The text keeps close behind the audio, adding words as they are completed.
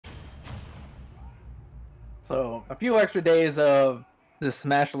So a few extra days of the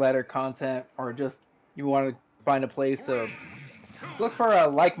Smash Ladder content, or just you want to find a place to look for a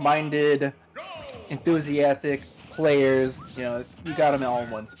like-minded, enthusiastic players. You know, you got them all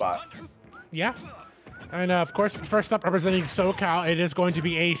in one spot. Yeah. And of course, first up, representing SoCal, it is going to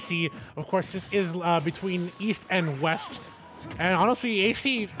be AC. Of course, this is between East and West. And honestly,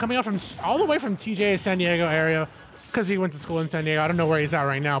 AC coming out from all the way from TJ San Diego area, because he went to school in San Diego. I don't know where he's at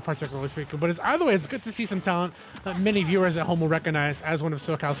right now, particularly speaking. But either way, it's good to see some talent that many viewers at home will recognize as one of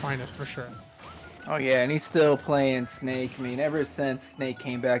SoCal's finest, for sure. Oh yeah, and he's still playing Snake. I mean, ever since Snake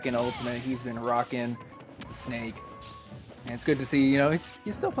came back in Ultimate, he's been rocking Snake. And it's good to see, you know,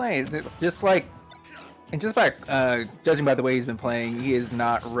 he's still playing. Just like, and just by judging by the way he's been playing, he is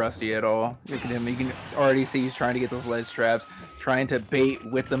not rusty at all. Look at him, you can already see he's trying to get those ledge traps, trying to bait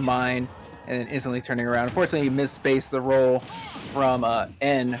with the mine, and then instantly turning around. Unfortunately, he misspaced the roll from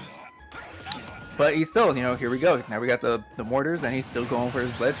N. But he's still, you know, here we go. Now we got the mortars, and he's still going for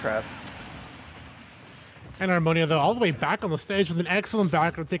his ledge traps. Enarmonia, though, all the way back on the stage with an excellent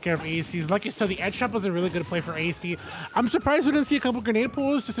back to take care of ACs. Like you said, the edge trap was a really good play for AC. I'm surprised we didn't see a couple grenade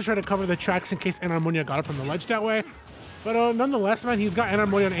pulls just to try to cover the tracks in case Enarmonia got it from the ledge that way. But nonetheless, man, he's got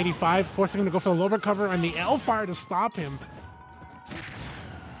Enarmonia on 85, forcing him to go for the low recover and the L fire to stop him.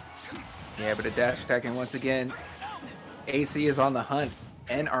 Yeah, but a dash attacking once again. AC is on the hunt.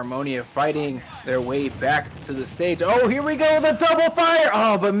 Enarmonia fighting their way back to the stage. Oh, here we go with a double fire!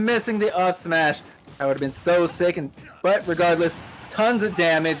 Oh, but missing the up smash. That would have been so sick, but regardless, tons of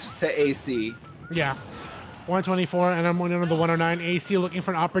damage to AC. Yeah. 124, and I'm on the 109. AC looking for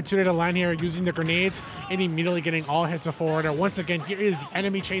an opportunity to land here using the grenades and immediately getting all hits of forwarder. Once again, here is the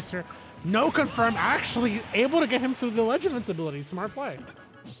enemy chaser. No confirm, actually able to get him through the ledge invincibility. Smart play.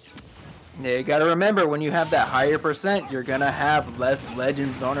 Yeah, you gotta remember, when you have that higher percent, you're gonna have less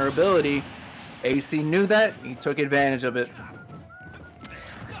legend vulnerability. AC knew that, he took advantage of it.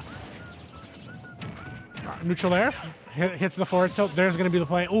 Neutral air hits the forward tilt. There's going to be the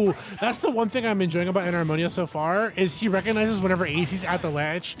play. Ooh, that's the one thing I'm enjoying about Enarmonia so far is he recognizes whenever AC's at the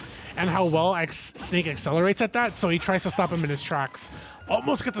ledge and how well Snake accelerates at that, so he tries to stop him in his tracks.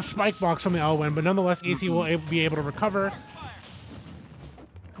 Almost get the spike box from the L-win, but nonetheless, AC will be able to recover.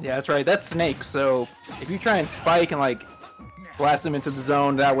 Yeah, that's right. That's Snake, so if you try and spike and like blast them into the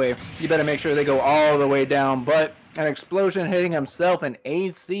zone that way, you better make sure they go all the way down. But an explosion hitting himself and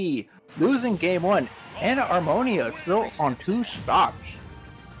AC losing game one. Enarmonia still on 2 stocks.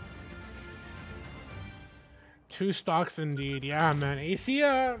 2 stocks indeed. Yeah, man. AC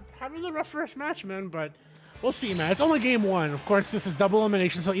having the rough first match, man, but we'll see, man. It's only game 1. Of course, this is double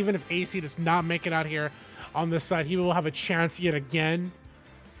elimination, so even if AC does not make it out here on this side, he will have a chance yet again.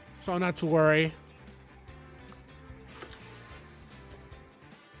 So not to worry.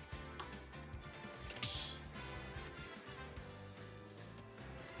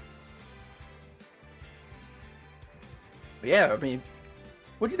 But yeah, I mean,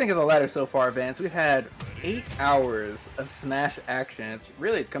 what do you think of the ladder so far, Vance? We've had 8 hours of Smash action.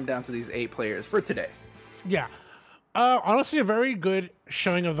 It's come down to these 8 players for today. Yeah. Honestly, a very good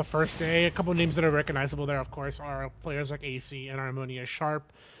showing of the first day. A couple names that are recognizable there, of course, are players like AC, Enarmonia,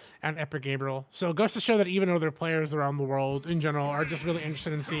 Sharp, and Epic Gabriel. So it goes to show that even other players around the world in general are just really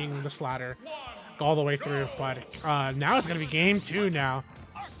interested in seeing this ladder go all the way through. But now it's going to be game 2 now.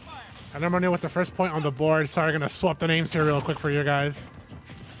 Enarmonia with the first point on the board. Sorry, going to swap the names here real quick for you guys.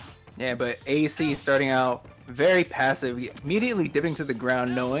 Yeah, but AC starting out very passive, immediately dipping to the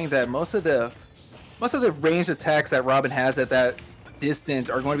ground, knowing that most of the ranged attacks that Robin has at that distance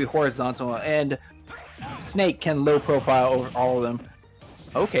are going to be horizontal, and Snake can low profile over all of them.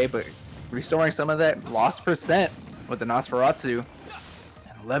 Okay, but restoring some of that lost percent with the Nosferatu.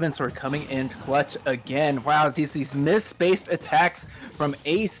 And 11 Sword coming in clutch again. Wow, these misspaced attacks from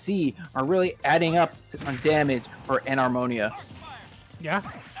AC are really adding up on damage for Enarmonia. Yeah.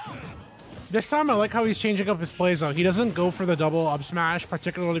 This time, I like how he's changing up his plays, though. He doesn't go for the double up smash,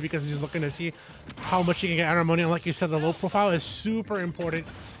 particularly because he's looking to see how much he can get Enarmonia. Like you said, the low profile is super important,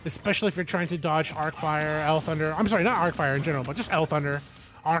 especially if you're trying to dodge Arc Fire, L Thunder. I'm sorry, not Arc Fire in general, but just L Thunder,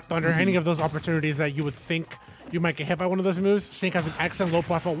 Arc Thunder, any of those opportunities that you would think you might get hit by one of those moves. Snake has an excellent low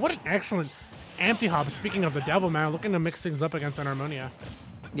profile. What an excellent empty hop. Speaking of the devil, man, looking to mix things up against Enarmonia.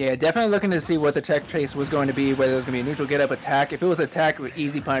 Yeah, definitely looking to see what the tech trace was going to be, whether it was going to be a neutral get-up attack. If it was attack with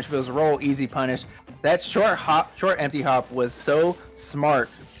easy punish, if it was roll, easy punish. That short empty hop was so smart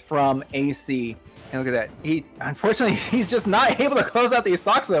from AC. And look at that. Unfortunately, he's just not able to close out these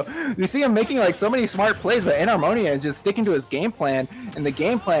stocks, though. We see him making like so many smart plays, but Enarmonia is just sticking to his game plan. And the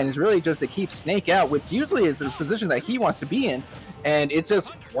game plan is really just to keep Snake out, which usually is the position that he wants to be in. and it's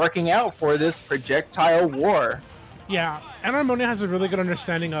just working out for this projectile war. Yeah, Enarmonia has a really good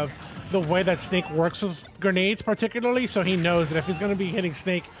understanding of the way that Snake works with grenades, particularly, so he knows that if he's going to be hitting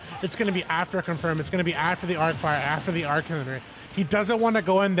Snake, it's going to be after a confirm, it's going to be after the arc fire, after the arc counter. He doesn't want to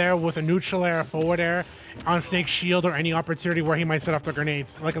go in there with a neutral air, forward air on Snake's shield or any opportunity where he might set off the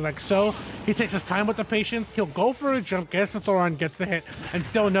grenades. Like so, he takes his time with the patience, he'll go for a jump, gets the throw on, gets the hit, and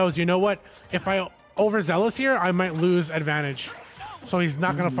still knows, you know what, if I overzealous here, I might lose advantage. So he's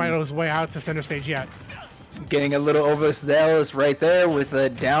not going to fight his way out to center stage yet. Getting a little overzealous right there with the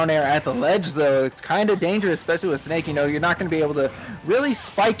down air at the ledge, though. It's kind of dangerous, especially with Snake. You know, you're not going to be able to really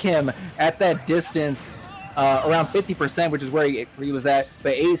spike him at that distance, around 50%, which is where he was at.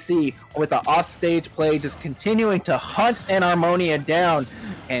 But AC, with the offstage play, just continuing to hunt Enarmonia down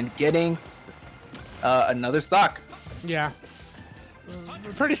and getting another stock. Yeah.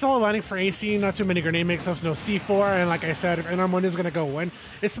 Pretty solid landing for AC, not too many grenade mix-ups, no C4, and like I said, if Enarmonia is going to go win,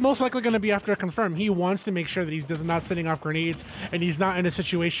 it's most likely going to be after a confirm. He wants to make sure that he's not setting off grenades, and he's not in a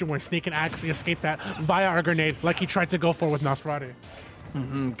situation where Snake can actually escape that via a grenade, like he tried to go for with Nosferatu.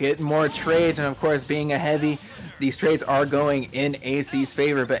 Getting more trades, and of course, being a heavy, these trades are going in AC's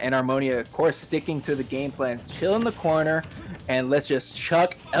favor, but Enarmonia, of course, sticking to the game plans. Chill in the corner, and let's just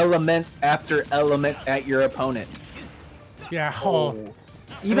chuck element after element at your opponent. Yeah.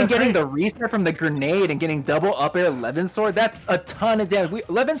 Even getting the reset from the grenade and getting double up air Levin Sword, that's a ton of damage.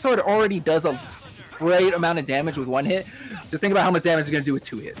 Levin Sword already does a great amount of damage with one hit. Just think about how much damage it's going to do with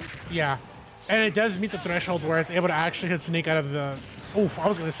 2 hits. Yeah. And it does meet the threshold where it's able to actually hit Snake out of the... Oof, I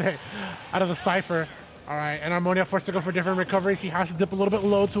was going to say, out of the Cypher. All right, and Enarmonia forced to go for different recoveries. He has to dip a little bit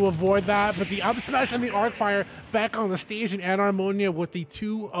low to avoid that, but the up smash and the arc fire back on the stage, and Enarmonia with the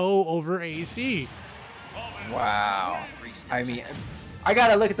 2-0 over AC. Wow. I mean, I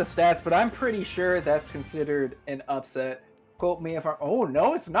gotta look at the stats, but I'm pretty sure that's considered an upset. Quote me if I'm... Oh,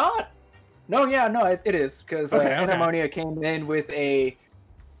 no, it's not. No, yeah, no, it is, because Enarmonia came in with a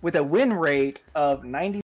win rate of 90.